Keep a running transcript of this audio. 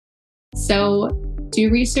So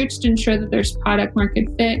do research to ensure that there's product market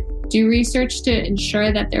fit. Do research to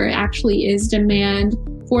ensure that there actually is demand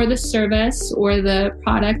for the service or the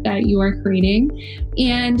product that you are creating,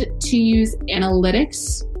 and to use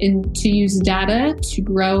analytics and to use data to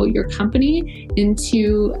grow your company, and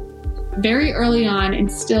to very early on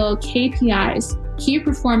instill KPIs, key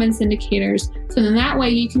performance indicators. So then that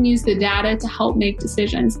way you can use the data to help make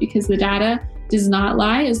decisions, because the data does not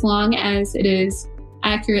lie as long as it is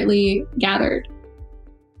accurately gathered.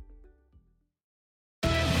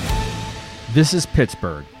 This is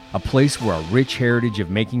Pittsburgh, a place where a rich heritage of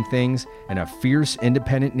making things and a fierce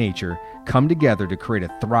independent nature come together to create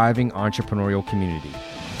a thriving entrepreneurial community.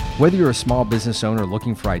 Whether you're a small business owner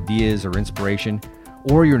looking for ideas or inspiration,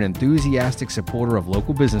 or you're an enthusiastic supporter of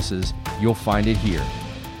local businesses, you'll find it here.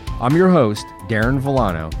 I'm your host, Darren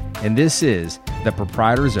Villano, and this is the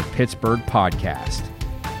Proprietors of Pittsburgh podcast.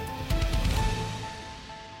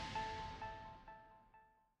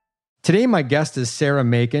 Today, my guest is Sarah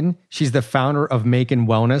Macon. She's the founder of Macon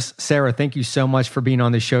Wellness. Sarah, thank you so much for being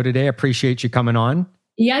on the show today. I appreciate you coming on.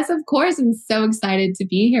 Yes, of course. I'm so excited to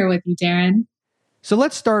be here with you, Darren. So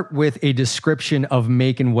let's start with a description of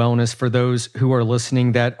Macon Wellness for those who are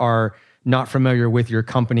listening that are not familiar with your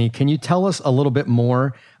company. Can you tell us a little bit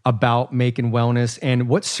more about Macon Wellness and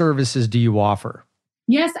what services do you offer?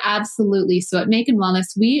 Yes, absolutely. So at Macon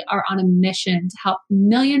Wellness, we are on a mission to help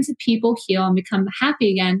millions of people heal and become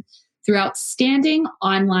happy again through outstanding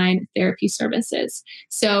online therapy services.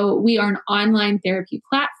 So we are an online therapy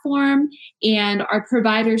platform, and our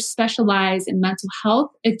providers specialize in mental health,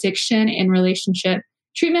 addiction, and relationship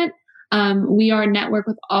treatment. We are a network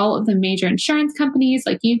with all of the major insurance companies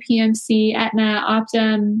like UPMC, Aetna,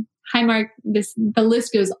 Optum, Highmark. The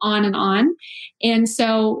list goes on and on. And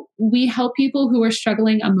so we help people who are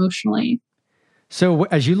struggling emotionally. So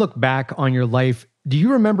as you look back on your life, do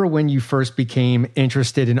you remember when you first became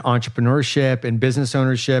interested in entrepreneurship and business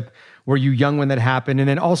ownership? Were you young when that happened? And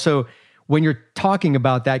then also, when you're talking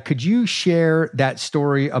about that, could you share that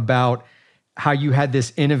story about how you had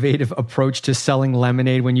this innovative approach to selling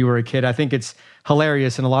lemonade when you were a kid? I think it's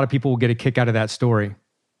hilarious, and a lot of people will get a kick out of that story.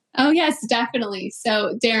 Oh, yes, definitely.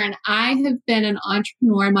 So, Darren, I have been an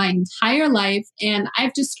entrepreneur my entire life, and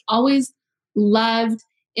I've just always loved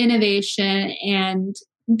innovation and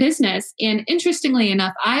business. And interestingly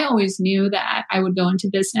enough, I always knew that I would go into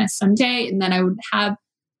business someday and then I would have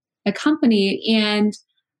a company. And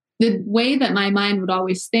the way that my mind would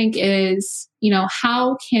always think is,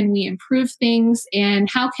 how can we improve things and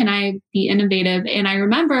how can I be innovative? And I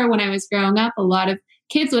remember when I was growing up, a lot of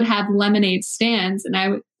kids would have lemonade stands. And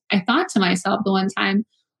I thought to myself the one time,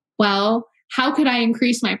 well, how could I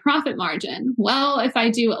increase my profit margin? Well, if I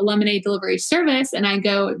do a lemonade delivery service and I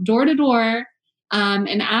go door to door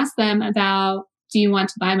and ask them about, do you want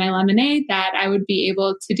to buy my lemonade, that I would be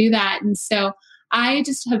able to do that. And so I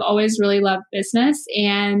just have always really loved business.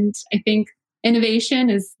 And I think innovation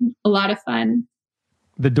is a lot of fun.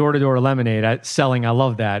 The door-to-door lemonade selling, I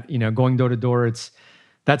love that. Going door to door,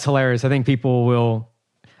 that's hilarious. I think people will,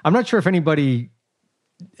 I'm not sure if anybody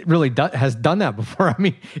really has done that before. I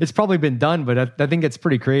mean, it's probably been done, but I think it's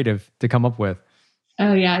pretty creative to come up with.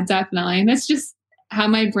 Oh yeah, definitely. And that's just how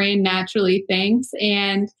my brain naturally thinks.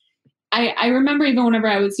 And I remember even whenever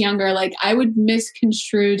I was younger, like I would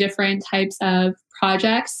misconstrue different types of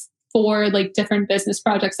projects for like different business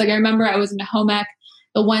projects. Like I remember I was in a home ec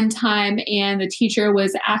the one time and the teacher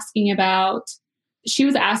was asking us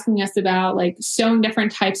about like sewing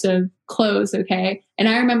different types of clothes. Okay. And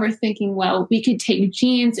I remember thinking, well, we could take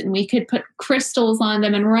jeans and we could put crystals on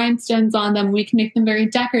them and rhinestones on them. We can make them very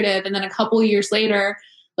decorative. And then a couple of years later,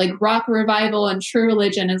 like Rock Revival and True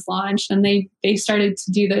Religion is launched and they started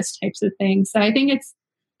to do those types of things. So I think it's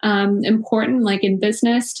important, like in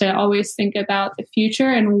business, to always think about the future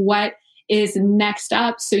and what is next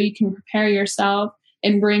up so you can prepare yourself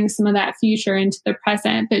and bring some of that future into the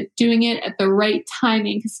present, but doing it at the right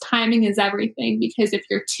timing, because timing is everything. Because if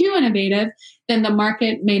you're too innovative, then the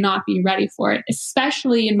market may not be ready for it,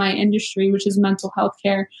 especially in my industry, which is mental health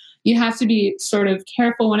care. You have to be sort of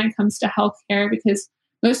careful when it comes to healthcare because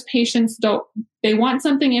most patients they want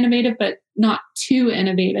something innovative, but not too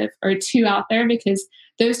innovative or too out there, because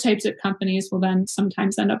those types of companies will then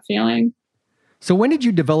sometimes end up failing. So when did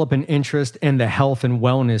you develop an interest in the health and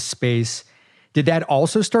wellness space? Did that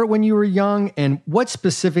also start when you were young? And what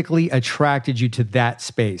specifically attracted you to that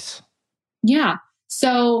space? Yeah.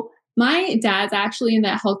 So my dad's actually in the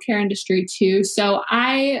healthcare industry too. So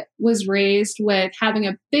I was raised with having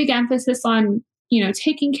a big emphasis on,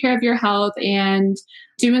 taking care of your health and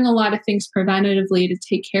doing a lot of things preventatively to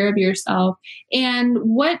take care of yourself. And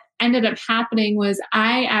what ended up happening was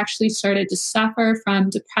I actually started to suffer from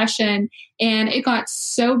depression, and it got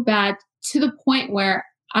so bad to the point where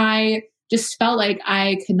I just felt like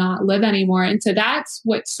I could not live anymore. And so that's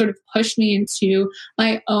what sort of pushed me into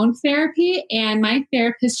my own therapy. And my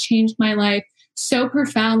therapist changed my life so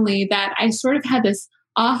profoundly that I sort of had this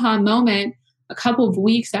aha moment a couple of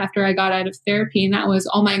weeks after I got out of therapy. And that was,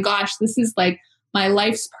 oh my gosh, this is like my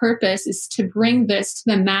life's purpose, is to bring this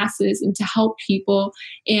to the masses and to help people.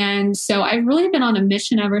 And so I've really been on a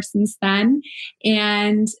mission ever since then.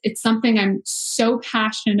 And it's something I'm so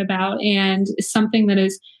passionate about, and it's something that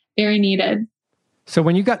is very needed. So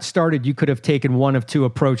when you got started, you could have taken one of two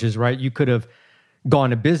approaches, right? You could have gone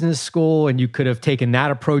to business school and you could have taken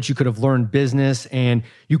that approach. You could have learned business, and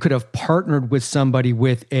you could have partnered with somebody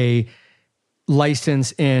with a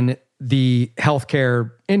license in the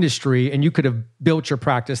healthcare industry, and you could have built your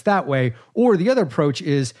practice that way. Or the other approach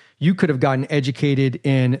is you could have gotten educated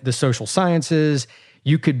in the social sciences.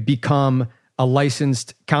 You could become a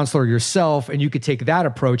licensed counselor yourself, and you could take that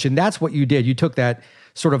approach. And that's what you did. You took that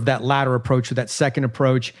sort of that latter approach, or that second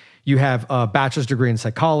approach. You have a bachelor's degree in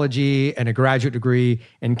psychology and a graduate degree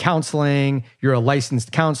in counseling. You're a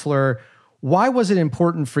licensed counselor. Why was it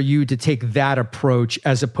important for you to take that approach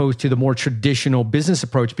as opposed to the more traditional business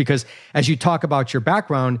approach? Because as you talk about your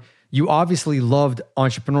background, you obviously loved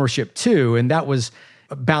entrepreneurship too, and that was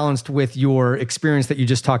balanced with your experience that you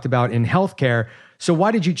just talked about in healthcare. So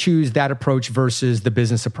why did you choose that approach versus the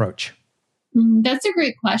business approach? That's a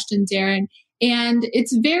great question, Darren. And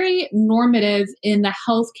it's very normative in the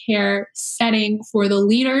healthcare setting for the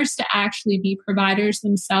leaders to actually be providers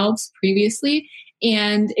themselves previously.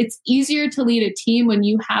 And it's easier to lead a team when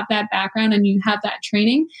you have that background and you have that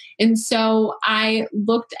training. And so I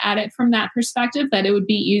looked at it from that perspective, that it would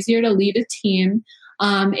be easier to lead a team.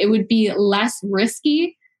 It would be less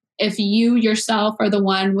risky if you yourself are the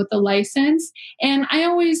one with the license. And I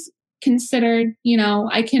always considered,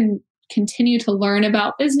 I can continue to learn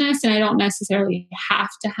about business, and I don't necessarily have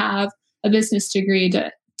to have a business degree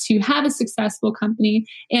to have a successful company.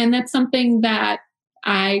 And that's something that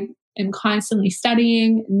I am constantly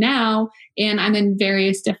studying now. And I'm in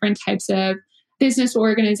various different types of business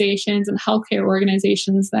organizations and healthcare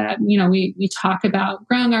organizations that, we talk about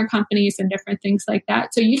growing our companies and different things like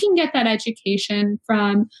that. So you can get that education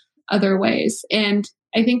from other ways. And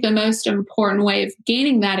I think the most important way of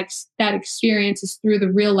gaining that experience is through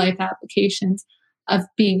the real life applications of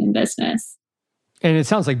being in business. And it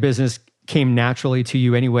sounds like business came naturally to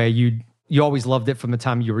you anyway. You always loved it from the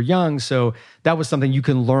time you were young. So that was something you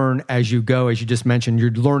can learn as you go. As you just mentioned,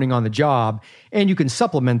 you're learning on the job, and you can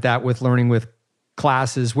supplement that with learning with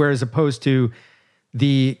classes, whereas opposed to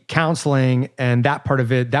the counseling and that part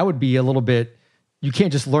of it, that would be a little bit, you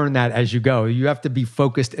can't just learn that as you go. You have to be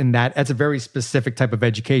focused in that. That's a very specific type of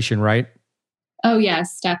education, right? Oh,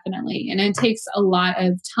 yes, definitely. And it takes a lot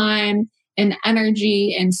of time and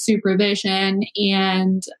energy and supervision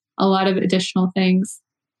and a lot of additional things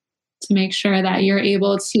to make sure that you're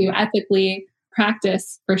able to ethically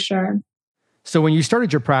practice, for sure. So when you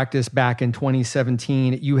started your practice back in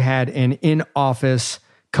 2017, you had an in-office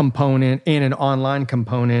component and an online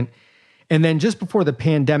component. And then just before the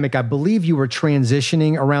pandemic, I believe you were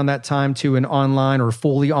transitioning around that time to an online or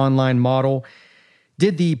fully online model.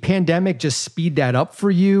 Did the pandemic just speed that up for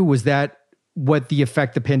you? Was that what the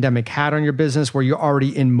effect the pandemic had on your business? Were you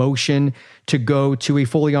already in motion to go to a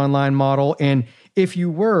fully online model? And if you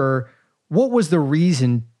were, what was the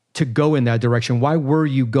reason to go in that direction? Why were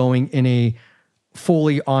you going in a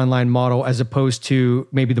fully online model as opposed to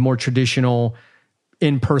maybe the more traditional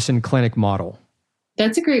in-person clinic model?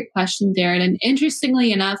 That's a great question, Darren. And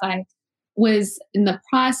interestingly enough, I was in the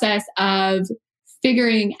process of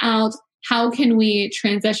figuring out how can we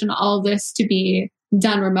transition all of this to be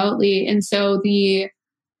done remotely. And so the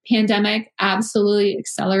pandemic absolutely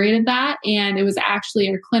accelerated that. And it was actually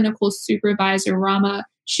our clinical supervisor, Rama.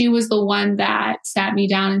 She was the one that sat me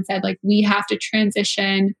down and said, we have to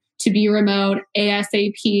transition to be remote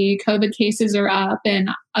ASAP. COVID cases are up and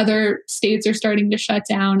other states are starting to shut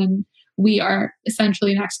down, and we are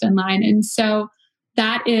essentially next in line. And so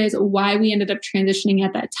that is why we ended up transitioning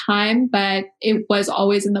at that time. But it was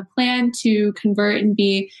always in the plan to convert and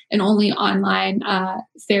be an only online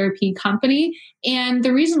therapy company. And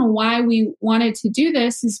the reason why we wanted to do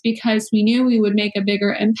this is because we knew we would make a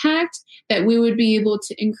bigger impact, that we would be able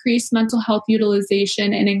to increase mental health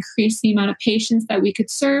utilization and increase the amount of patients that we could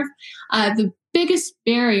serve. The biggest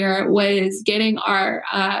barrier was getting our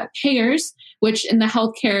payers, which in the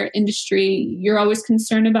healthcare industry, you're always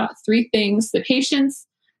concerned about three things: the patients,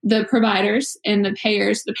 the providers, and the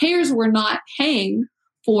payers. The payers were not paying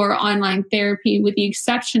for online therapy, with the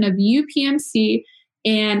exception of UPMC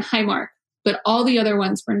and Highmark, but all the other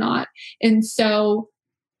ones were not. And so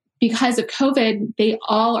because of COVID, they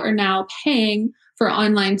all are now paying for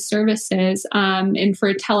online services and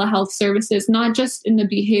for telehealth services, not just in the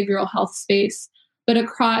behavioral health space, but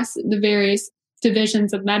across the various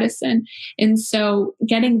divisions of medicine. And so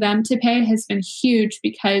getting them to pay has been huge,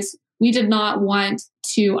 because we did not want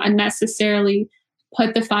to unnecessarily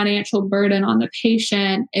put the financial burden on the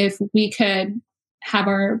patient if we could have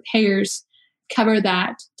our payers cover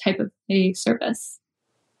that type of a service.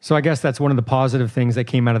 So I guess that's one of the positive things that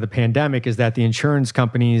came out of the pandemic, is that the insurance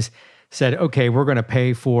companies said, okay, we're going to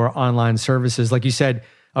pay for online services. Like you said,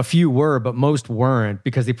 a few were, but most weren't,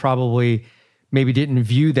 because they probably maybe didn't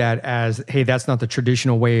view that as, hey, that's not the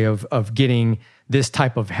traditional way of getting this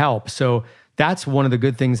type of help. So that's one of the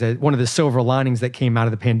good things, that one of the silver linings that came out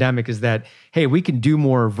of the pandemic, is that, hey, we can do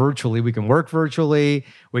more virtually. We can work virtually.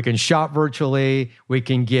 We can shop virtually. We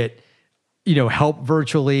can get help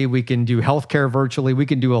virtually. We can do healthcare virtually. We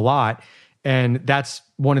can do a lot. And that's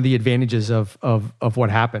one of the advantages of what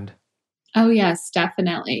happened. Oh, yes,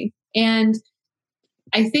 definitely. And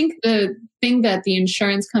I think the thing that the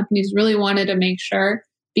insurance companies really wanted to make sure,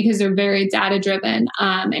 because they're very data driven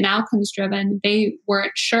and outcomes driven, they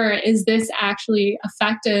weren't sure, is this actually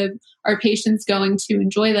effective? Are patients going to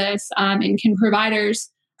enjoy this? And can providers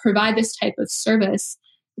provide this type of service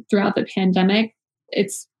throughout the pandemic?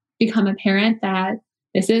 It's become apparent that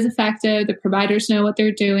this is effective. The providers know what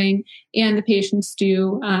they're doing, and the patients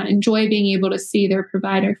do enjoy being able to see their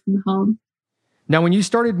provider from home. Now, when you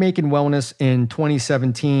started Making Wellness in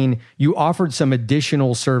 2017, you offered some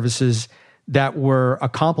additional services that were a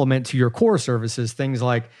complement to your core services, things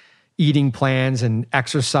like eating plans and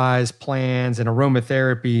exercise plans and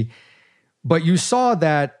aromatherapy. But you saw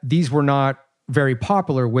that these were not very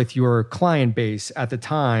popular with your client base at the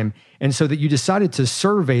time, and so that you decided to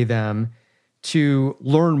survey them to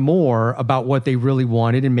learn more about what they really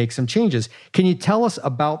wanted and make some changes. Can you tell us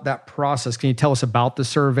about that process? Can you tell us about the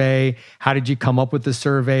survey? How did you come up with the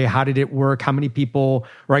survey? How did it work? How many people,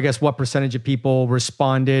 or I guess what percentage of people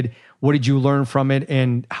responded? What did you learn from it?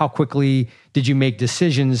 And how quickly did you make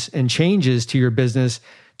decisions and changes to your business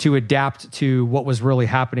to adapt to what was really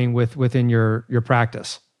happening within your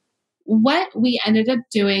practice? What we ended up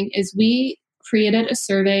doing is we created a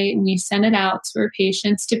survey and we sent it out to our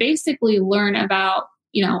patients to basically learn about,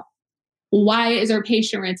 why is our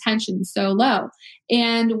patient retention so low?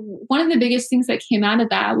 And one of the biggest things that came out of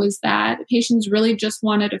that was that patients really just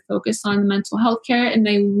wanted to focus on mental health care, and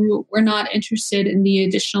they were not interested in the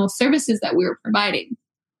additional services that we were providing.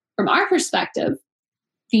 From our perspective,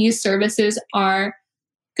 these services are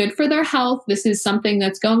good for their health. This is something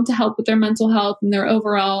that's going to help with their mental health and their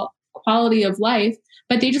overall quality of life,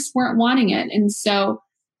 but they just weren't wanting it. And so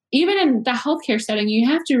even in the healthcare setting, you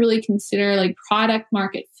have to really consider like product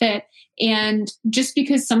market fit. And just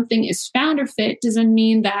because something is founder fit doesn't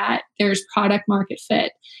mean that there's product market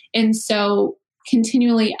fit. And so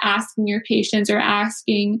continually asking your patients or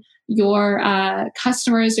asking your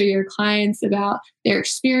customers or your clients about their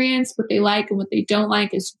experience, what they like and what they don't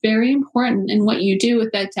like, is very important. And what you do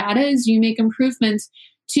with that data is you make improvements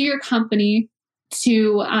to your company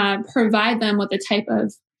to provide them with the type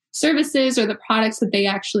of services or the products that they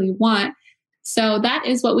actually want. So that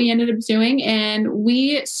is what we ended up doing. And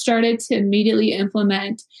we started to immediately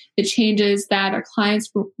implement the changes that our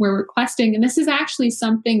clients were requesting. And this is actually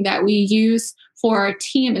something that we use for our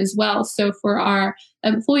team as well. So for our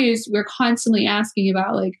employees, we're constantly asking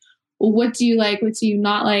about like, well, what do you like? What do you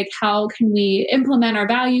not like? How can we implement our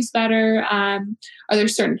values better? Are there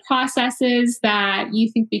certain processes that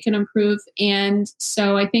you think we can improve? And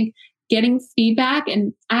so I think getting feedback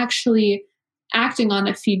and actually acting on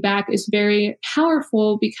the feedback is very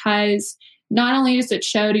powerful, because not only does it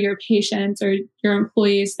show to your patients or your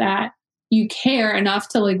employees that you care enough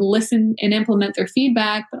to like listen and implement their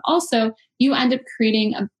feedback, but also you end up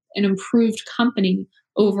creating an improved company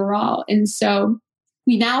overall. And so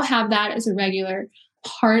we now have that as a regular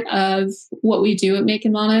part of what we do at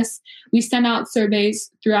Making Wellness. We send out surveys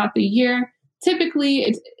throughout the year.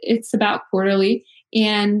 Typically, it's about quarterly.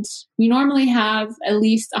 And we normally have at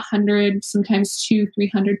least 100, sometimes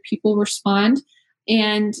 200-300 people respond.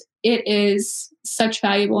 And it is such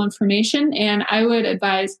valuable information. And I would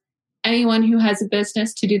advise anyone who has a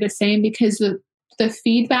business to do the same, because the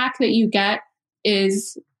feedback that you get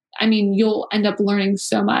is, you'll end up learning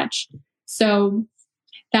so much. So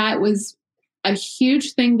that was a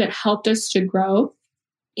huge thing that helped us to grow,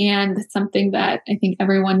 and something that I think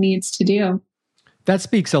everyone needs to do. That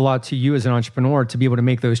speaks a lot to you as an entrepreneur to be able to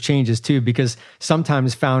make those changes too, because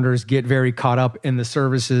sometimes founders get very caught up in the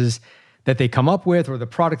services that they come up with or the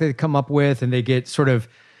product that they come up with, and they get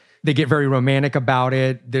very romantic about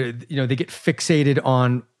it. They get fixated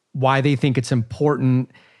on why they think it's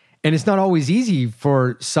important. And it's not always easy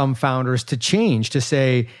for some founders to change, to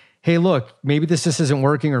say, hey, look, maybe this just isn't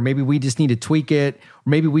working, or maybe we just need to tweak it, or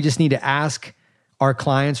maybe we just need to ask our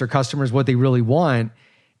clients or customers what they really want.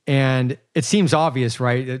 And it seems obvious,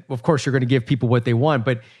 right? Of course, you're going to give people what they want,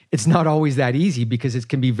 but it's not always that easy, because it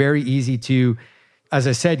can be very easy to, as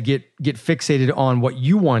I said, get fixated on what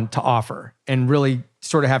you want to offer and really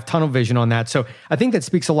sort of have tunnel vision on that. So I think that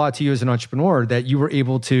speaks a lot to you as an entrepreneur, that you were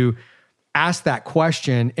able to ask that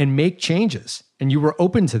question and make changes, and you were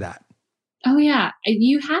open to that. Oh yeah,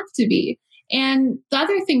 you have to be. And the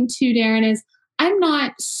other thing too, Darren, is I'm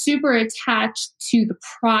not super attached to the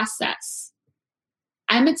process.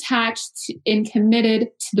 I'm attached and committed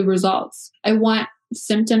to the results. I want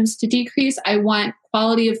symptoms to decrease. I want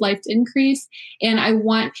quality of life to increase, and I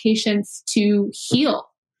want patients to heal.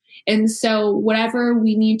 And so whatever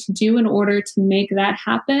we need to do in order to make that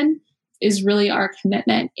happen is really our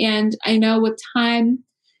commitment. And I know with time,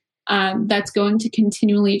 that's going to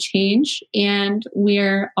continually change, and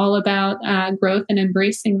we're all about growth and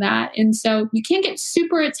embracing that. And so you can't get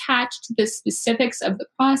super attached to the specifics of the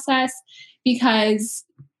process, because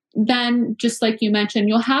then, just like you mentioned,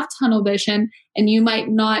 you'll have tunnel vision and you might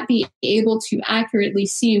not be able to accurately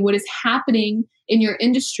see what is happening in your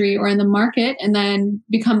industry or in the market, and then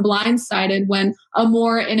become blindsided when a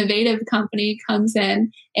more innovative company comes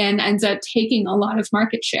in and ends up taking a lot of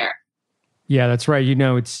market share. Yeah, that's right.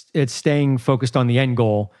 It's staying focused on the end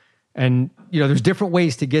goal. And, there's different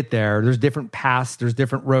ways to get there. There's different paths, there's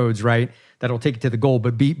different roads, right? That'll take you to the goal,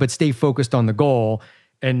 but stay focused on the goal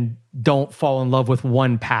and don't fall in love with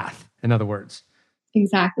one path, in other words.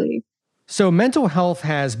 Exactly. So mental health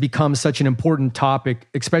has become such an important topic,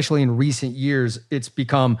 especially in recent years. It's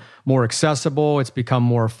become more accessible. It's become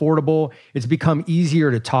more affordable. It's become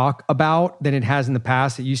easier to talk about than it has in the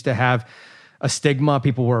past. It used to have a stigma.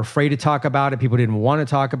 People were afraid to talk about it. People didn't want to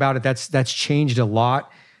talk about it. That's changed a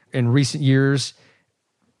lot in recent years.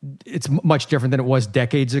 It's much different than it was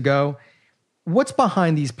decades ago. What's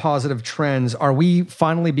behind these positive trends? Are we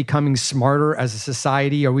finally becoming smarter as a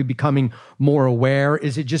society? Are we becoming more aware?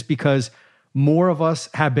 Is it just because more of us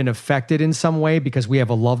have been affected in some way because we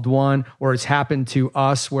have a loved one, or it's happened to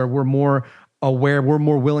us where we're more aware, we're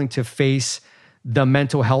more willing to face the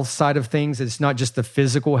mental health side of things? It's not just the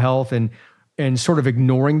physical health and sort of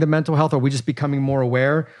ignoring the mental health. Are we just becoming more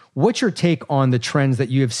aware? What's your take on the trends that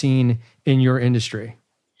you have seen in your industry?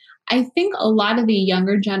 I think a lot of the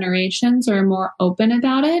younger generations are more open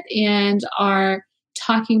about it and are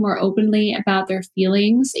talking more openly about their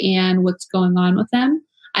feelings and what's going on with them.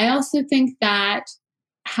 I also think that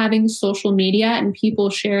having social media and people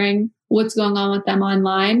sharing what's going on with them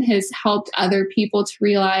online has helped other people to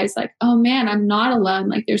realize, like, oh man, I'm not alone.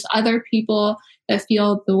 Like, there's other people that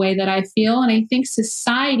feel the way that I feel. And I think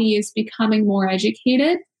society is becoming more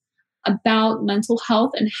educated about mental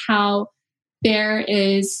health and how there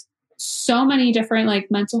is so many different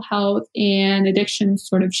mental health and addiction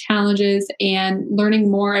sort of challenges, and learning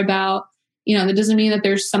more about, that doesn't mean that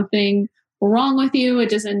there's something wrong with you. It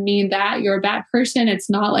doesn't mean that you're a bad person. It's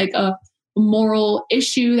not like a moral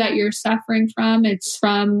issue that you're suffering from. It's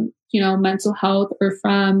from, mental health or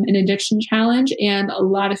from an addiction challenge. And a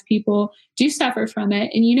lot of people do suffer from it.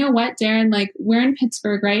 And you know what, Darren, we're in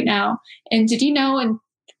Pittsburgh right now. And did you know,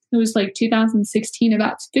 it was 2016,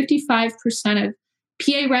 about 55% of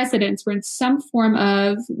PA residents were in some form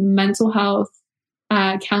of mental health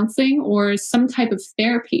counseling or some type of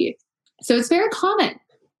therapy. So it's very common,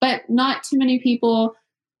 but not too many people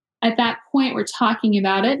at that point were talking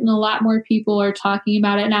about it. And a lot more people are talking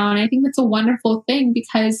about it now. And I think that's a wonderful thing,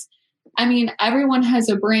 because everyone has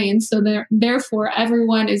a brain. So therefore,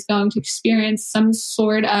 everyone is going to experience some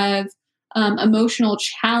sort of emotional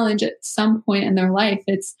challenge at some point in their life.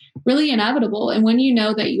 It's really inevitable. And when you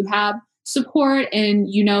know that you have support and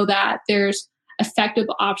you know that there's effective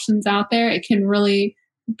options out there, it can really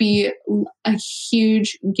be a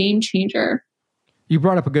huge game changer. You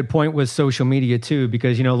brought up a good point with social media too,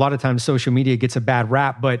 because, a lot of times social media gets a bad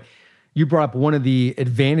rap, but you brought up one of the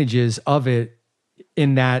advantages of it,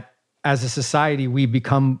 in that as a society, we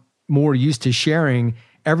become more used to sharing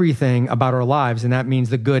everything about our lives. And that means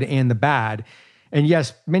the good and the bad. And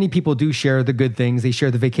yes, many people do share the good things. They share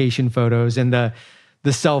the vacation photos and the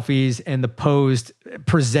selfies and the posed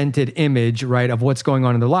presented image, right, of what's going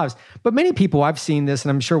on in their lives. But many people, I've seen this, and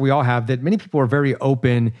I'm sure we all have, that many people are very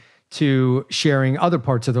open to sharing other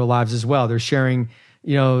parts of their lives as well. They're sharing,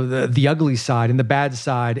 the ugly side and the bad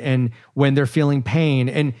side, and when they're feeling pain.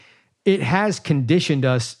 And it has conditioned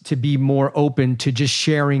us to be more open to just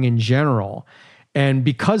sharing in general. And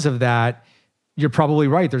because of that, you're probably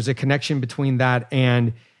right. There's a connection between that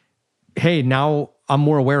and, hey, now I'm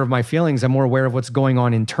more aware of my feelings. I'm more aware of what's going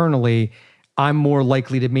on internally. I'm more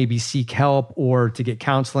likely to maybe seek help or to get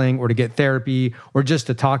counseling or to get therapy or just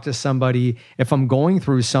to talk to somebody. If I'm going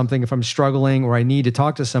through something, if I'm struggling or I need to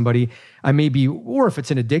talk to somebody, I may be, or if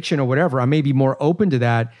it's an addiction or whatever, I may be more open to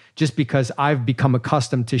that just because I've become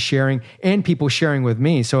accustomed to sharing and people sharing with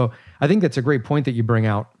me. So I think that's a great point that you bring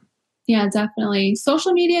out. Yeah, definitely.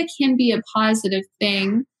 Social media can be a positive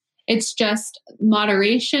thing. It's just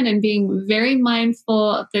moderation and being very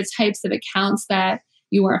mindful of the types of accounts that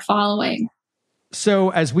you are following. So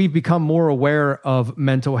as we've become more aware of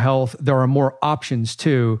mental health, there are more options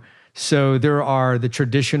too. So there are the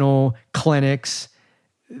traditional clinics.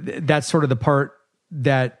 That's sort of the part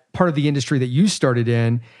of the industry that you started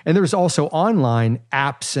in. And there's also online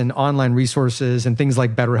apps and online resources and things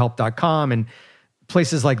like BetterHelp.com, and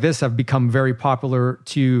places like this have become very popular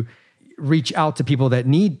to reach out to people that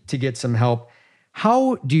need to get some help.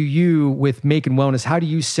 How do you, with Macon Wellness, how do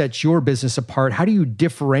you set your business apart? How do you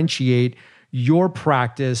differentiate your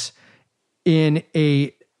practice in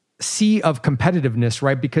a sea of competitiveness,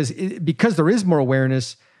 right? Because there is more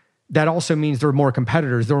awareness, that also means there are more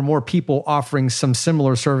competitors. There are more people offering some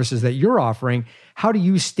similar services that you're offering. How do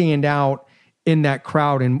you stand out in that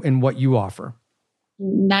crowd and what you offer?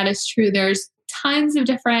 That is true. There's tons of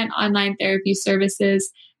different online therapy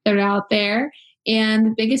services that are out there. And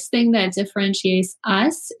the biggest thing that differentiates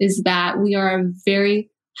us is that we are a very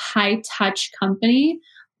high touch company.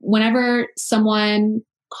 Whenever someone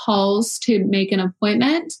calls to make an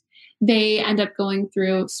appointment, they end up going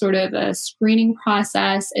through sort of a screening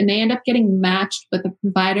process, and they end up getting matched with a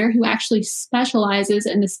provider who actually specializes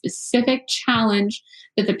in the specific challenge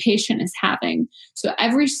that the patient is having. So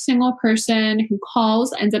every single person who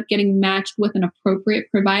calls ends up getting matched with an appropriate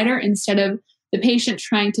provider instead of the patient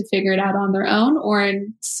trying to figure it out on their own, or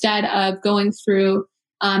instead of going through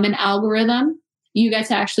an algorithm, you get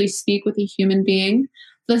to actually speak with a human being.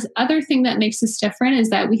 The other thing that makes us different is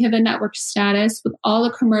that we have a network status with all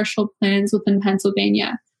the commercial plans within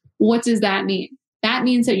Pennsylvania. What does that mean? That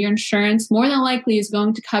means that your insurance more than likely is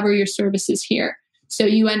going to cover your services here. So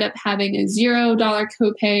you end up having a $0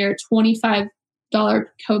 copay or $25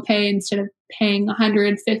 copay instead of paying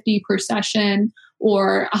 $150 per session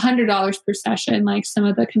or $100 per session, like some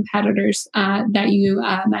of the competitors that you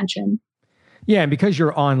mentioned. Yeah, and because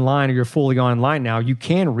you're online or you're fully online now, you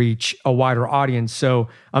can reach a wider audience. So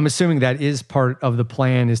I'm assuming that is part of the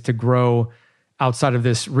plan, is to grow outside of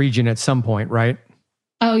this region at some point, right?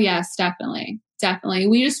 Oh, yes, definitely. Definitely.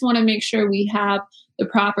 We just want to make sure we have the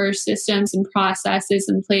proper systems and processes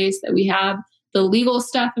in place, that we have the legal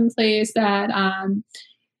stuff in place, that,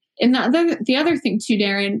 and the other thing too,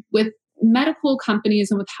 Darren, with medical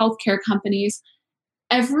companies and with healthcare companies,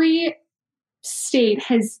 every state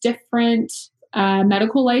has different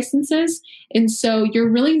medical licenses. And so you're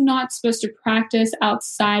really not supposed to practice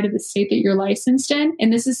outside of the state that you're licensed in.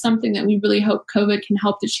 And this is something that we really hope COVID can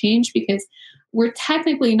help to change, because we're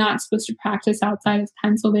technically not supposed to practice outside of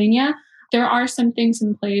Pennsylvania. There are some things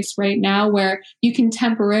in place right now where you can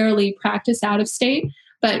temporarily practice out of state,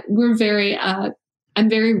 but we're I'm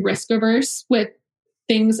very risk averse with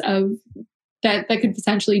things of that could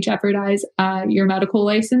potentially jeopardize your medical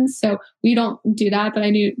license. So we don't do that, but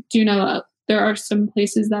I do know there are some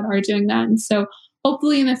places that are doing that. And so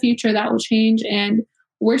hopefully in the future that will change. And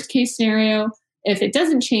worst case scenario, if it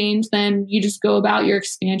doesn't change, then you just go about your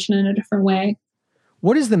expansion in a different way.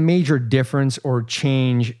 What is the major difference or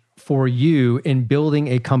change for you in building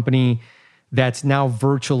a company that's now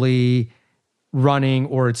virtually running,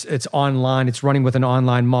 or it's online, it's running with an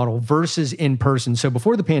online model versus in person? So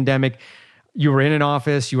before the pandemic, you were in an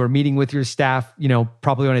office, you were meeting with your staff,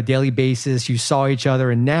 probably on a daily basis, you saw each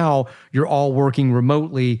other, and now you're all working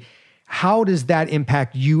remotely. How does that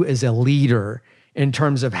impact you as a leader in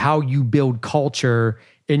terms of how you build culture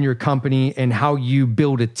in your company and how you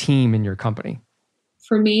build a team in your company?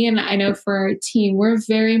 For me, and I know for our team, we're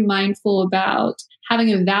very mindful about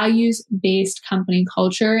having a values-based company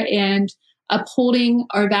culture and upholding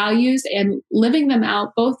our values and living them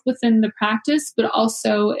out both within the practice, but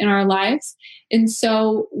also in our lives. And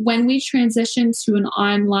so when we transition to an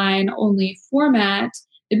online only format,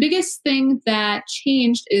 the biggest thing that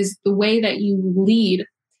changed is the way that you lead.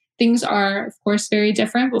 Things are, of course, very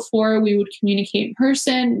different. Before we would communicate in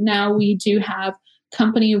person. Now we do have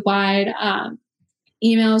company-wide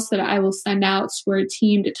emails that I will send out to our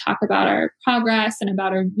team to talk about our progress and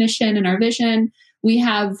about our mission and our vision. We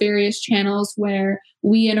have various channels where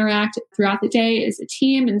we interact throughout the day as a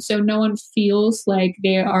team. And so no one feels like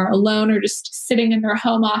they are alone or just sitting in their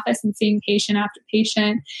home office and seeing patient after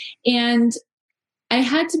patient. And I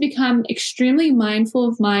had to become extremely mindful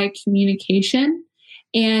of my communication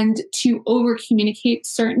and to over communicate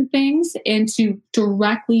certain things and to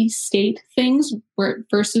directly state things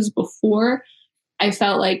versus before. I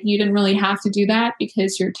felt like you didn't really have to do that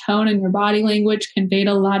because your tone and your body language conveyed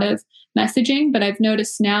a lot of messaging. But I've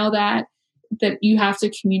noticed now that you have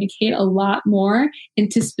to communicate a lot more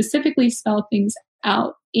and to specifically spell things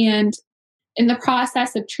out. And in the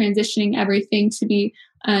process of transitioning everything to be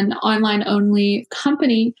an online only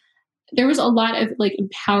company, there was a lot of like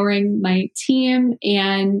empowering my team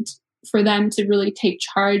and for them to really take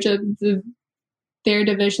charge of their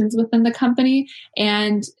divisions within the company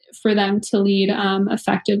and for them to lead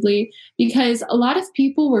effectively, because a lot of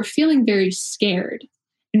people were feeling very scared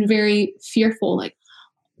and very fearful. Like,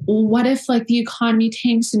 what if like the economy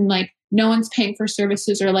tanks and like no one's paying for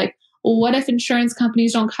services, or like, well, what if insurance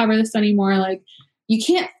companies don't cover this anymore? Like, you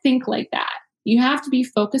can't think like that. You have to be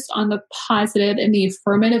focused on the positive and the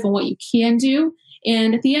affirmative and what you can do.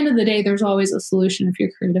 And at the end of the day, there's always a solution if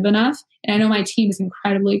you're creative enough. And I know my team is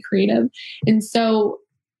incredibly creative. And so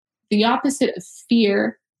the opposite of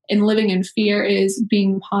fear and living in fear is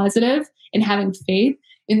being positive and having faith.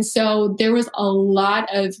 And so there was a lot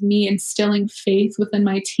of me instilling faith within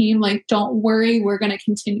my team. Like, don't worry, we're going to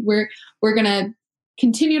continue. We're going to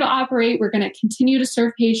continue to operate. We're going to continue to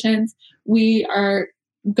serve patients. We are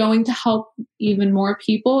going to help even more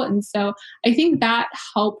people. And so I think that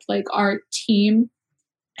helped like our team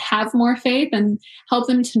have more faith and help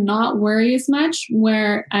them to not worry as much.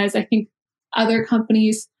 Whereas I think other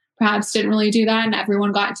companies perhaps didn't really do that and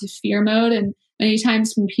everyone got into fear mode. And many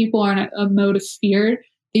times when people are in a mode of fear,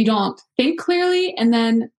 they don't think clearly. And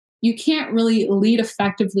then you can't really lead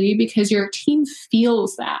effectively because your team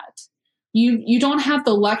feels that. You don't have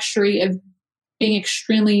the luxury of being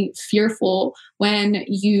extremely fearful when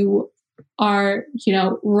you are,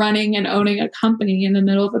 running and owning a company in the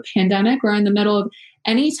middle of a pandemic or in the middle of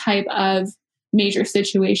any type of major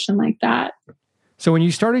situation like that. So when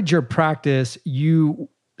you started your practice, you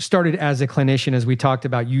started as a clinician, as we talked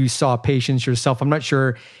about. You saw patients yourself. I'm not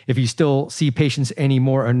sure if you still see patients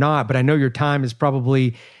anymore or not, but I know your time is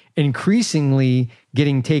probably increasingly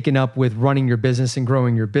getting taken up with running your business and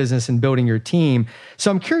growing your business and building your team. So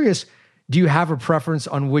I'm curious, do you have a preference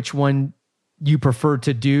on which one you prefer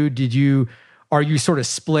to do? Are you sort of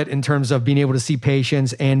split in terms of being able to see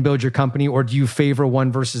patients and build your company, or do you favor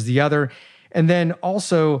one versus the other? And then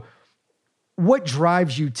also, what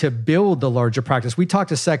drives you to build the larger practice? We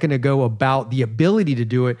talked a second ago about the ability to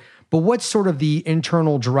do it, but what's sort of the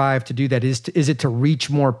internal drive to do that? Is it to reach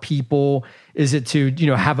more people? Is it to,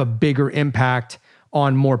 have a bigger impact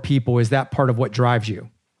on more people? Is that part of what drives you?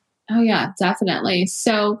 Oh yeah, definitely.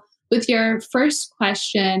 So with your first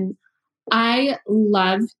question, I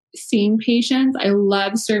love seeing patients. I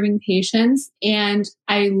love serving patients, and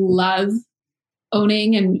I love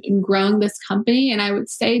owning and growing this company. And I would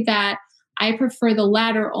say that I prefer the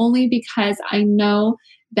latter only because I know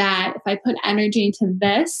that if I put energy into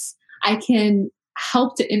this, I can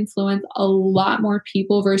help to influence a lot more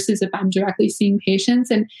people versus if I'm directly seeing patients.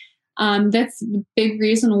 And that's the big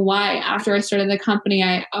reason why after I started the company,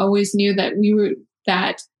 I always knew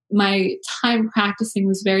that my time practicing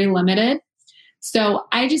was very limited. So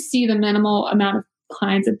I just see the minimal amount of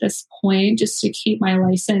clients at this point just to keep my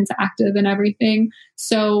license active and everything.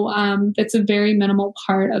 So that's a very minimal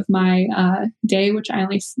part of my day, which I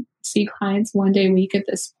only see clients one day a week at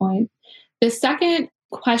this point. The second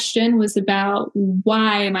question was about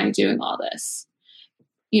why am I doing all this?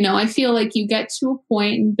 I feel like you get to a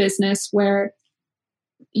point in business where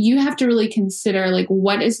you have to really consider like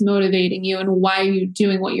what is motivating you and why are you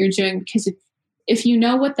doing what you're doing? Because if you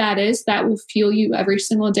know what that is, that will fuel you every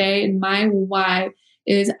single day. And my why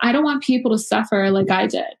is I don't want people to suffer like I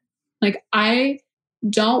did. Like, I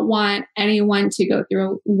don't want anyone to go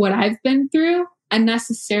through what I've been through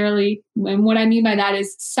unnecessarily. And what I mean by that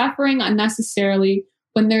is suffering unnecessarily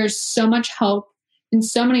when there's so much help and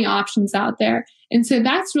so many options out there. And so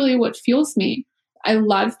that's really what fuels me. I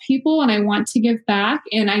love people and I want to give back.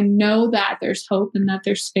 And I know that there's hope and that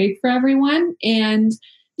there's faith for everyone. And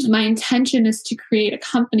my intention is to create a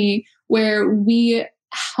company where we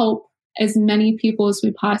help as many people as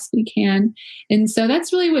we possibly can. And so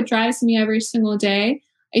that's really what drives me every single day.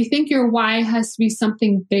 I think your why has to be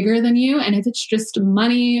something bigger than you. And if it's just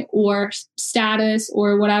money or status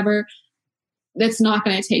or whatever, that's not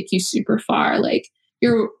going to take you super far. Like,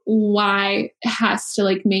 your why has to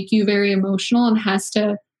like make you very emotional and has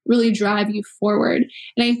to really drive you forward.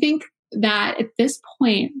 And I think that at this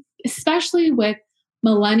point, especially with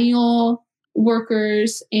millennial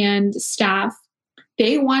workers and staff,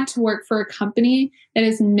 they want to work for a company that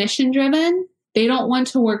is mission driven. They don't want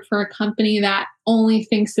to work for a company that only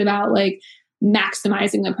thinks about like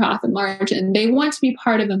maximizing the profit margin. They want to be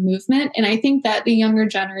part of a movement. And I think that the younger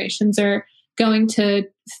generations are going to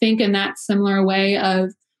think in that similar way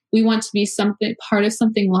of, we want to be part of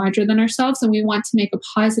something larger than ourselves, and we want to make a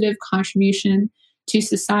positive contribution to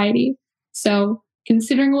society. So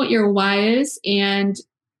considering what your why is and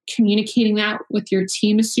communicating that with your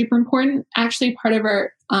team is super important. Actually, part of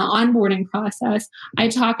our onboarding process,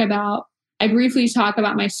 I briefly talk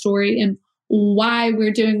about my story and why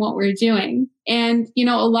we're doing what we're doing. And,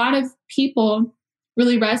 a lot of people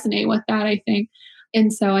really resonate with that, I think.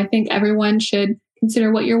 And so I think everyone should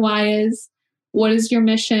consider what your why is. What is your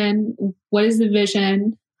mission? What is the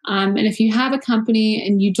vision? And if you have a company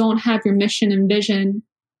and you don't have your mission and vision,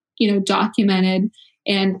 documented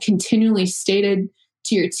and continually stated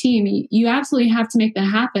to your team, you absolutely have to make that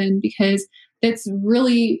happen, because that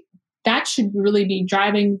should really be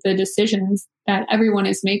driving the decisions that everyone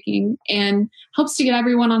is making, and helps to get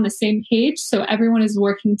everyone on the same page. So everyone is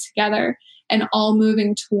working together and all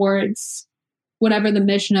moving towards whatever the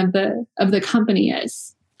mission of the company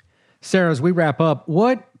is. Sarah, as we wrap up,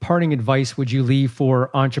 what parting advice would you leave for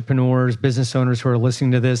entrepreneurs, business owners who are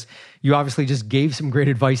listening to this? You obviously just gave some great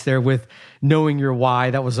advice there with knowing your why.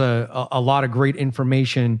 That was a lot of great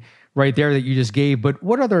information right there that you just gave. But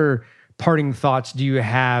what other parting thoughts do you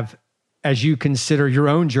have as you consider your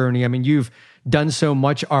own journey? I mean, you've done so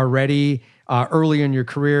much already early in your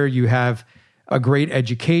career. You have a great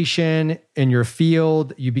education in your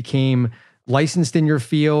field. You became licensed in your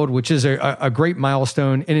field, which is a great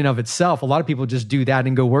milestone in and of itself. A lot of people just do that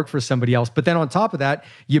and go work for somebody else. But then on top of that,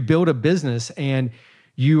 you build a business and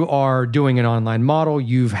you are doing an online model.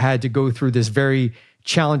 You've had to go through this very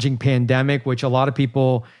challenging pandemic, which a lot of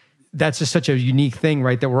people, that's just such a unique thing,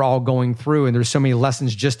 right? That we're all going through. And there's so many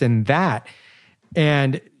lessons just in that.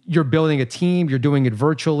 And you're building a team, you're doing it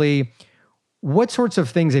virtually. What sorts of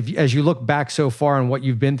things, as you look back so far on what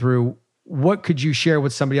you've been through, what could you share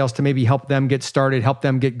with somebody else to maybe help them get started, help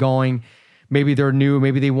them get going? Maybe they're new,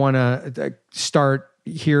 maybe they want to start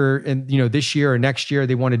here in this year or next year.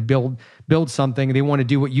 They want to build something. They want to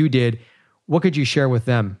do what you did. What could you share with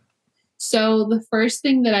them? So the first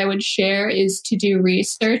thing that I would share is to do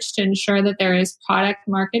research to ensure that there is product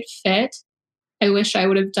market fit. I wish I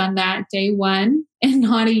would have done that day one and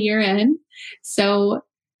not a year in. So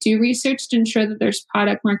do research to ensure that there's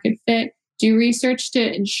product market fit. Do research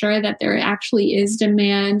to ensure that there actually is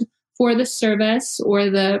demand for the service or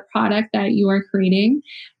the product that you are creating,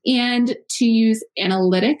 and to use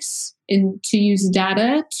analytics and to use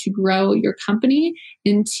data to grow your company,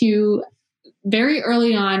 and to very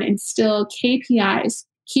early on instill KPIs,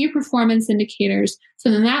 key performance indicators. So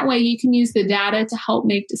then that way you can use the data to help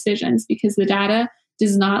make decisions, because the data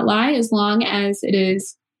does not lie as long as it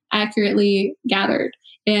is accurately gathered.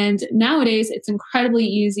 And nowadays it's incredibly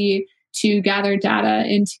easy to gather data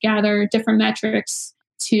and to gather different metrics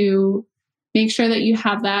to make sure that you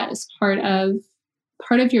have that as part of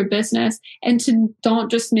your business, and to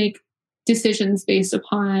don't just make decisions based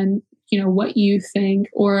upon, what you think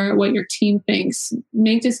or what your team thinks.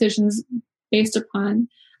 Make decisions based upon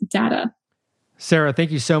data. Sarah,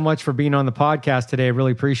 thank you so much for being on the podcast today. I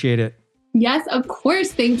really appreciate it. Yes, of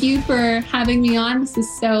course. Thank you for having me on. This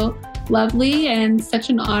is so lovely and such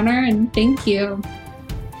an honor, and thank you.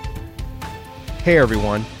 Hey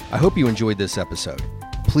everyone, I hope you enjoyed this episode.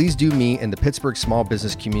 Please do me and the Pittsburgh small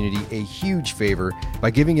business community a huge favor by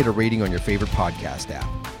giving it a rating on your favorite podcast app.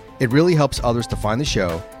 It really helps others to find the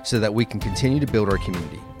show so that we can continue to build our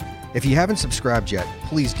community. If you haven't subscribed yet,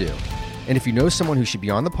 please do. And if you know someone who should be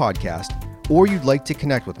on the podcast, or you'd like to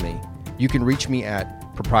connect with me, you can reach me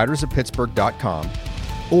at proprietorsofpittsburgh.com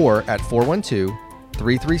or at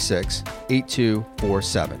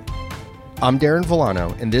 412-336-8247. I'm Darren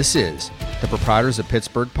Villano, and this is the Proprietors of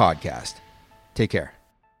Pittsburgh podcast. Take care.